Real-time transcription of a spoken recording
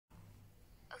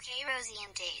Okay, Rosie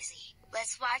and Daisy.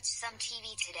 Let's watch some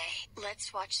TV today. Let's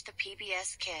watch the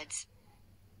PBS Kids.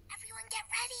 Everyone get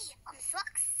ready. I'm so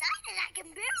excited I can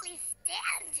barely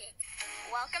stand it.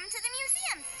 Welcome to the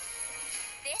museum.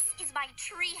 This is my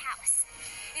tree house.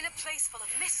 In a place full of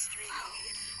mystery,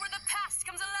 where the past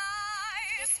comes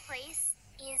alive. This place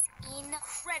is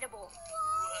incredible.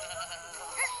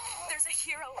 There's a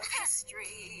hero of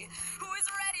history who is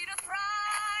ready to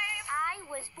thrive. I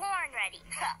was born ready.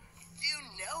 You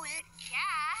know it.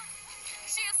 Yeah.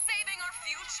 She is saving our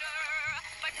future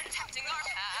by protecting our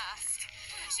past.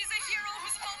 She's a hero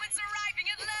whose moment's arriving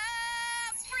at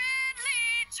last. Ridley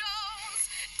Jones,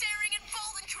 daring and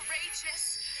bold and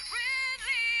courageous.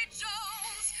 Ridley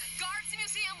Jones guards the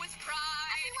museum with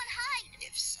pride. Everyone hide.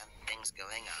 If something's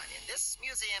going on in this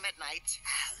museum at night,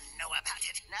 I'll know about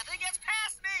it. Nothing gets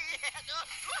past me.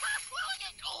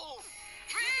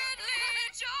 Ridley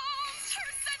Jones,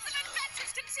 her sense of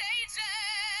adventure's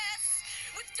contagious.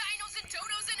 With dinos and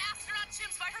dodos and astronaut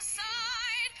chimps by her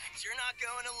side. You're not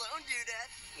going alone,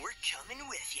 Dudette. We're coming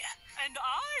with you. And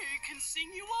I can sing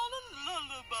you all a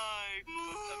lullaby.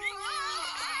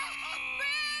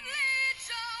 Ridley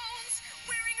Jones,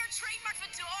 wearing her trademark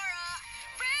fedora.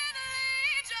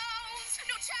 Ridley Jones,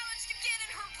 no challenge can get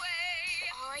in her way.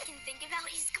 All I can think about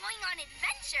is going on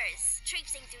adventures.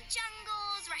 Traipsing through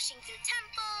jungles, rushing through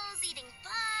temples, eating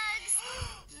bugs.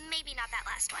 Maybe not that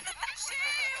last one. She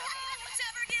won't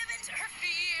ever give in to her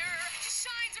fear. She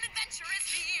shines when adventure is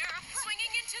near,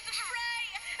 swinging into the fray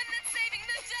and then saving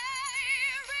the day.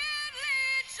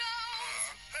 Ridley Jones.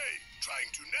 Hey,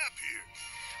 trying to nap here.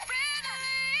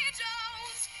 Ridley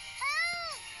Jones.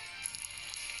 Help!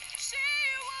 She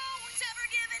won't ever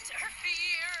give in to her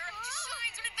fear. She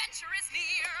shines when adventure is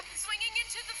near, swinging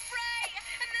into the fray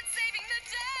and then saving the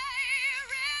day.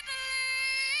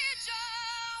 Ridley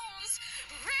Jones.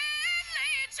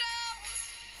 Ridley Jones.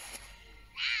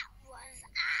 That was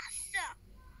awesome.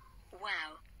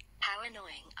 Wow. How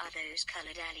annoying are those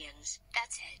colored aliens?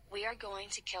 That's it. We are going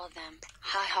to kill them.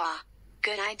 Ha ha.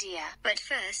 Good idea. But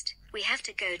first, we have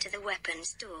to go to the weapons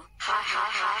store. Ha ha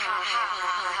ha ha ha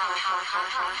ha ha ha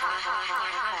ha ha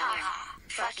ha.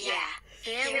 Fuck yeah.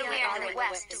 Here we are at the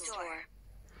weapons store.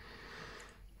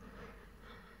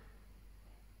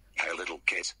 Hey, little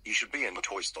kids, you should be in the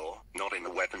toy store, not in the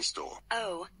weapons store.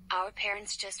 Oh, our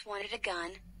parents just wanted a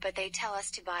gun, but they tell us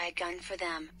to buy a gun for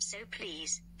them. So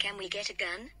please, can we get a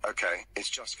gun? Okay, it's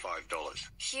just $5.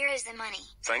 Here is the money.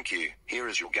 Thank you. Here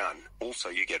is your gun. Also,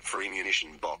 you get free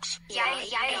munition box. Yeah.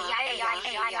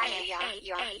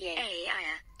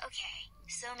 Okay,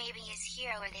 So maybe it's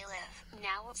here where they live.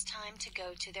 now it's time to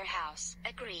go to their house.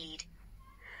 Agreed.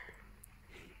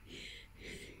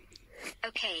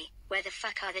 Okay, where the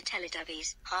fuck are the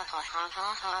Teletubbies? Ha ha ha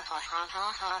ha ha ha ha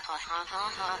ha ha ha ha ha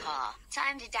ha ha.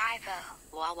 Time to die, Bo.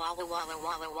 Walla walla walla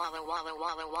walla walla walla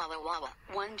walla walla walla.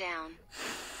 One down.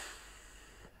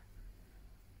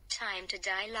 Time to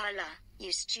die, Lala.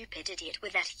 You stupid idiot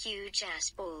with that huge ass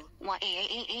ball.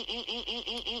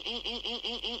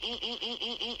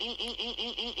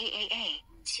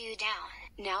 Two down.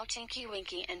 Now Tinky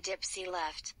Winky and Dipsy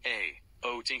left.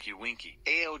 Oh, Tinky Winky.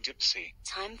 Ayo, Dipsy.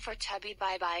 Time for Tubby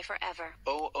bye-bye forever.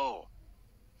 Oh.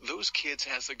 Those kids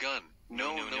has a gun.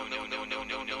 No.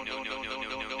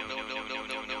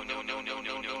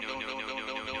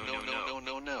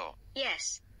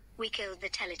 Yes, we killed the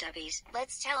Teletubbies.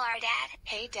 Let's tell our dad.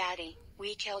 Hey Daddy,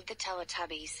 we killed the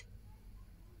Teletubbies.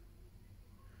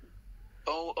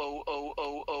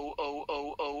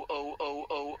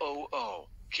 Oh.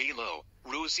 Kilo,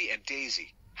 Rosie and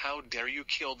Daisy, how dare you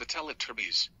kill the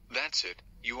Teletubbies? That's it.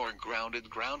 You are grounded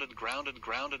until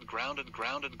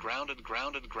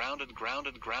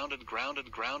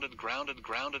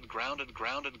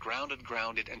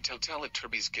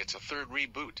Teletubbies gets a third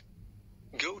reboot.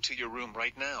 Go to your room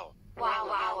right now. Wow.